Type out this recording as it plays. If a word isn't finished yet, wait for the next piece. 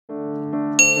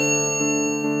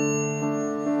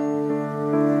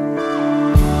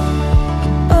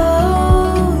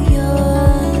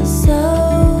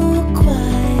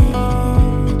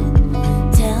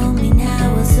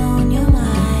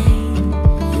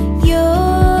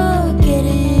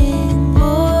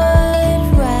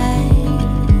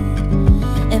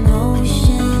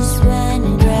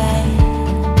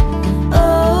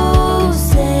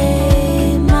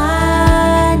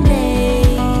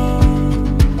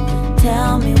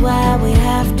why we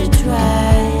have to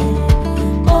try.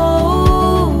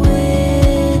 Oh,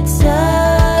 it's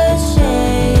a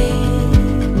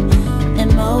shame,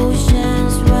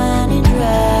 emotions running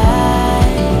dry.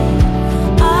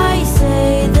 I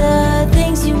say the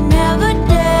things you never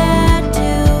dare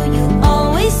to. You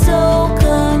always so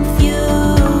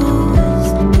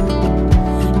confused.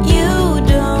 You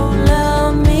don't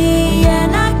love me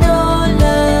and I don't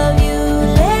love you.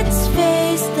 Let's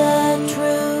face the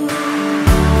truth.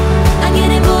 I'm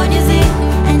getting bored, you see,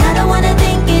 and I don't wanna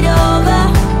think it over.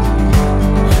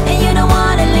 And you don't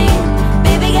wanna leave,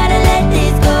 baby, gotta let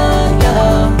this go, yo.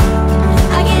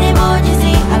 I'm getting bored, you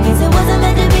see, I guess it wasn't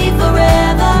meant to be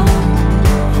forever.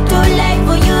 Too late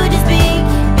for you to speak,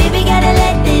 baby, gotta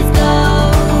let this go.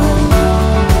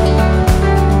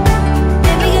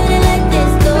 Baby, gotta let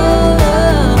this go.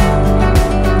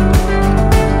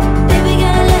 Baby,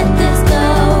 gotta let this go.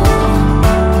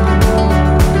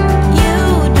 You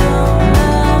don't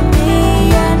love me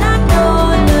and I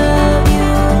don't love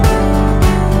you.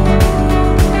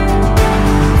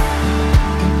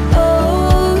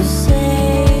 Oh,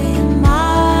 say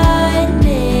my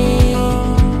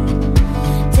name.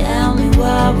 Tell me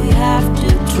why we have to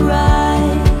try.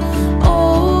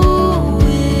 Oh,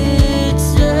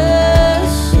 it's a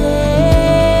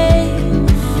shame,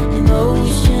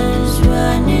 emotions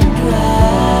running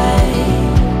dry.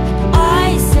 I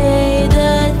say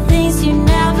the things you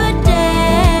never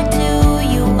dare to.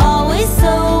 You always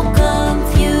so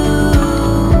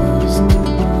confused.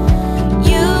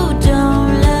 You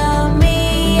don't love me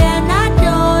and I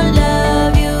don't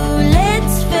love you.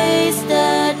 Let's face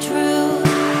the truth.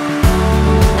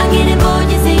 I'm getting bored,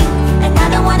 you see, and I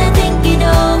don't wanna think it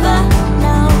over,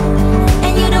 no.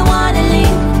 And you don't wanna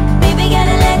leave, baby,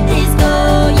 gotta let this go,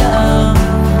 yo.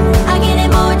 I'm getting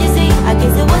bored, you see, I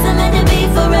guess it wasn't meant to be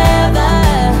forever.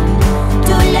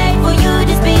 Too late for you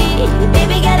to speak,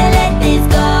 baby, gotta let this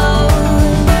go.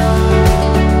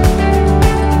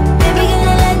 Baby,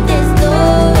 gotta let this go.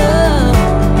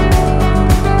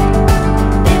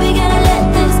 Baby, gotta let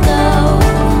this go.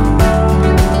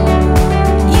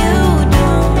 You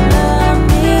don't love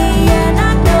me and I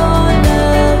don't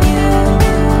love you.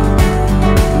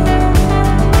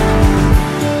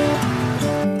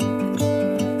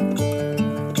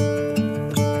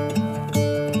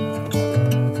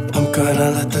 I'm gonna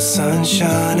let the sun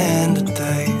shine in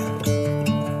today.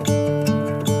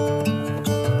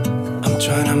 I'm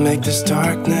trying to make this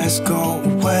darkness go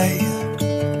away.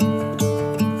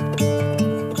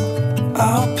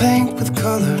 I'll paint with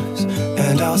colors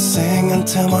and I'll sing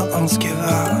until my lungs give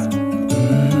out.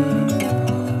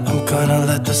 I'm gonna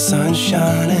let the sun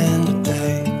shine in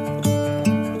today.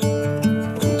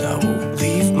 And I will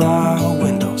leave my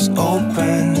windows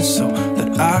open so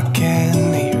that I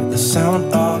can hear the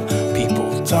sound of people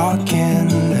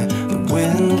talking and the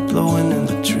wind blowing in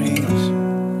the trees.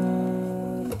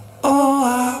 Oh,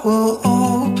 I will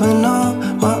open up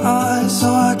my eyes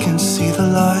so I can see the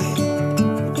light.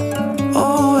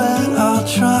 Oh, and I'll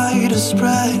try to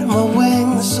spread my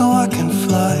wings so I can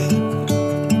fly.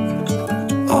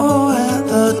 Oh, and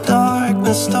the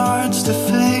darkness starts to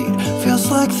fade. Feels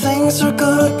like things are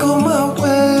gonna go my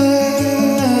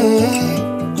way.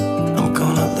 I'm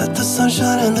gonna let the sun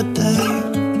shine in the day.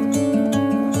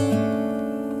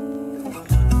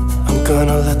 I'm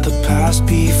gonna let the past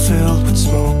be filled with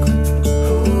smoke.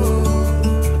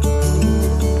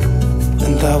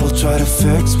 And I will try to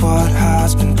fix what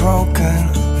has been broken.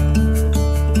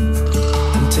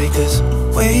 And take this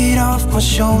weight off my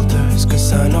shoulders,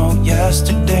 'cause I know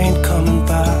yesterday ain't coming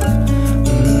back.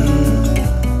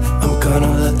 I'm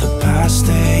gonna let the past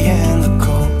stay in the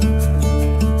cold.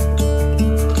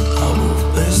 I will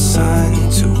listen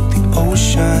to the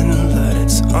ocean, let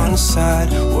its unsaid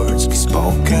words be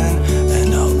spoken. And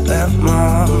I'll let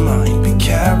my mind be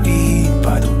carried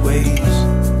by the waves.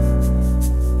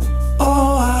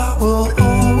 Oh, I will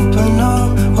open up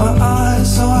my eyes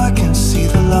so I can see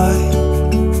the light.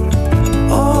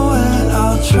 Oh, and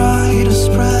I'll try to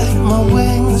spread my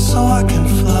wings so I can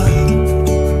fly.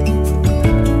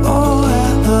 Oh,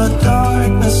 and the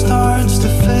darkness starts to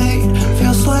fade.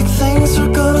 Feels like things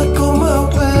are gonna go my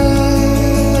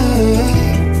way.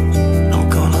 I'm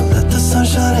gonna let the sun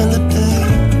shine in the day.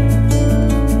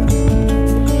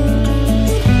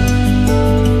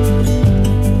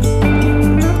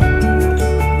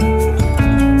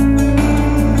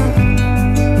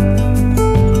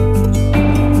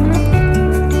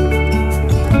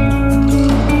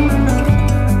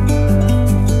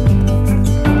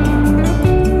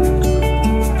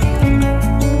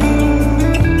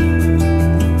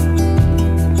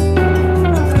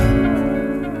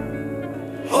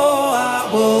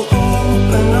 will open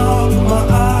open up my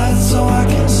eyes so I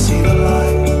can see the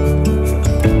light.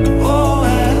 Oh,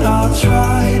 and I'll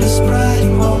try to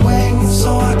spread my wings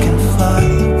so I can fly.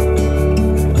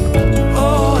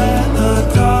 Oh, and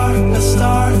the darkness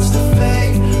starts to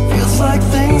fade. Feels like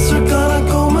things are gonna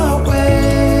go my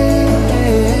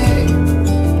way.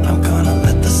 I'm gonna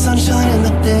let the sun shine in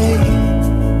the day.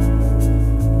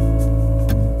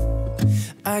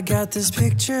 I got this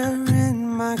picture in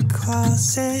my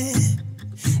closet.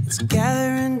 It's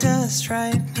gathering dust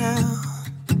right now,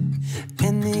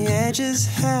 and the edges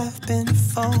have been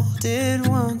folded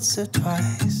once or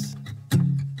twice.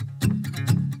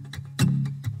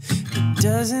 It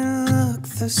doesn't look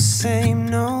the same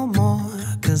no more,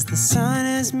 'cause the sun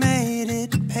has made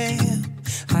it pale.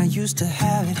 I used to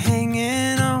have it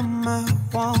hanging on my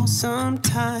wall some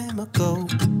time ago.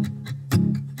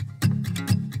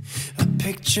 A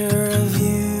picture of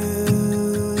you.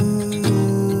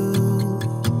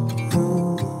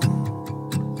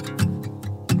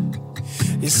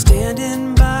 You're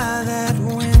standing by that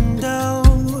window,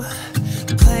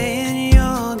 playing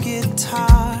your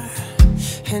guitar.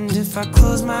 And if I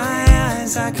close my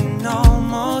eyes, I can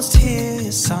almost hear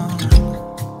your song.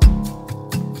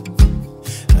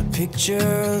 A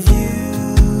picture of you.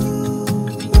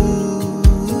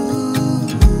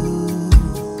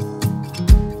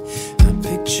 A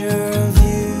picture of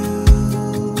you.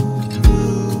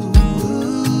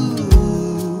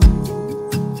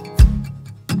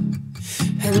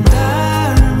 And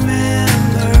I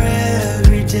remember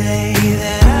every day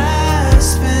that I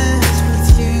spent with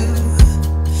you.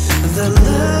 The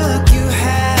look you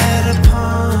had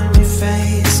upon your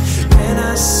face when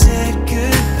I said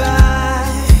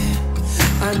goodbye.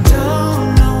 I don't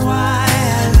know why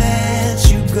I let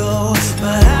you go,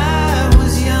 but I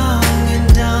was young and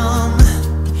dumb.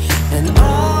 And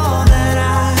all that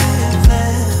I have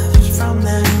left from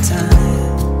that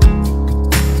time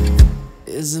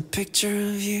is a picture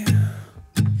of you.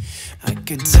 I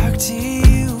could talk to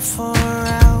you for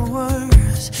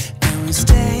hours, and we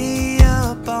stay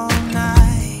up all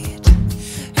night.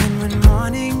 And when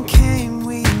morning came,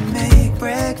 we'd make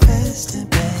breakfast in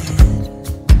bed.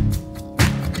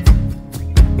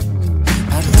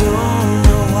 I don't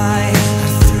know why I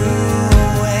threw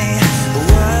away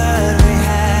what we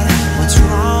had. What's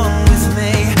wrong with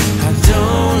me? I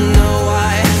don't know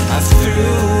why I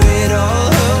threw it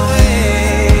all away.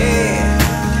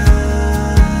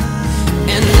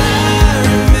 And I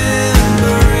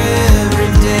remember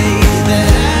every day that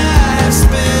I've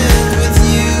spent with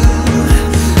you.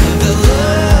 The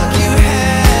look you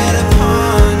had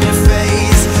upon your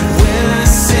face when I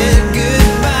said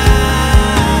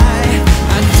goodbye.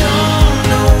 I don't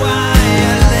know why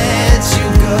I let you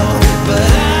go, but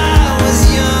I was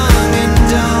young and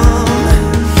dumb.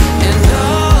 And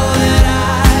all that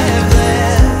I have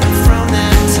left from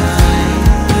that time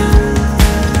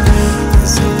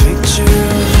is a picture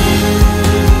of you.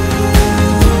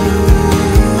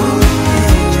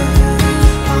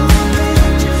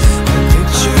 A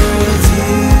picture of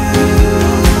you.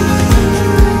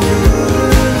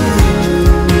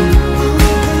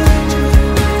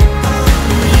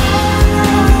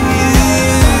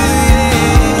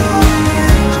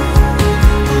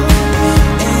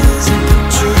 Is a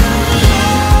picture of you.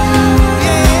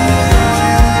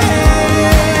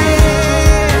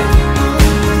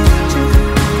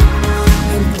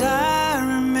 And I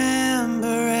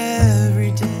remember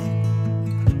every day.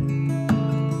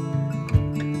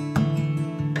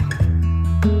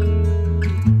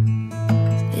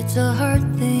 It's a hard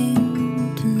thing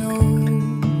to know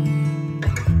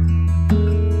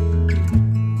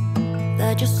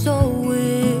that your soul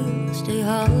will stay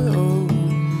hollow.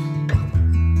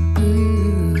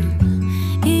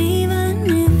 Even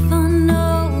if I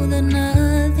know that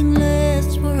nothing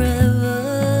lasts forever,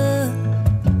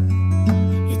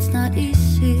 it's not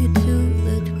easy to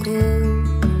let go.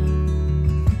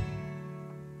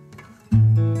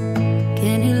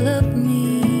 Can you love me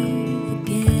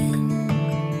again?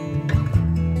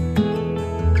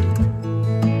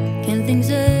 Can things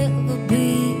ever be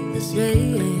the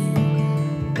same?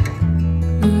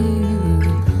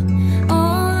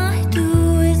 All I do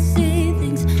is see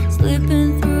things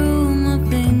slipping through my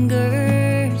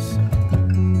fingers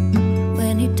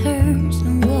when he turns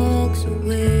and walks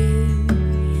away.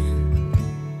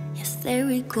 Yes, there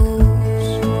he goes.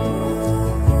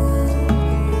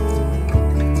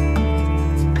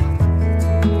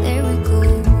 There he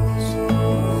goes.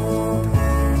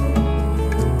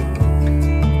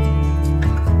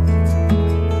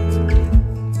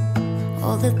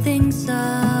 All the things I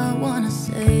wanna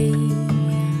say,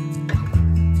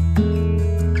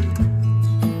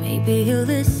 and maybe he'll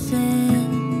listen.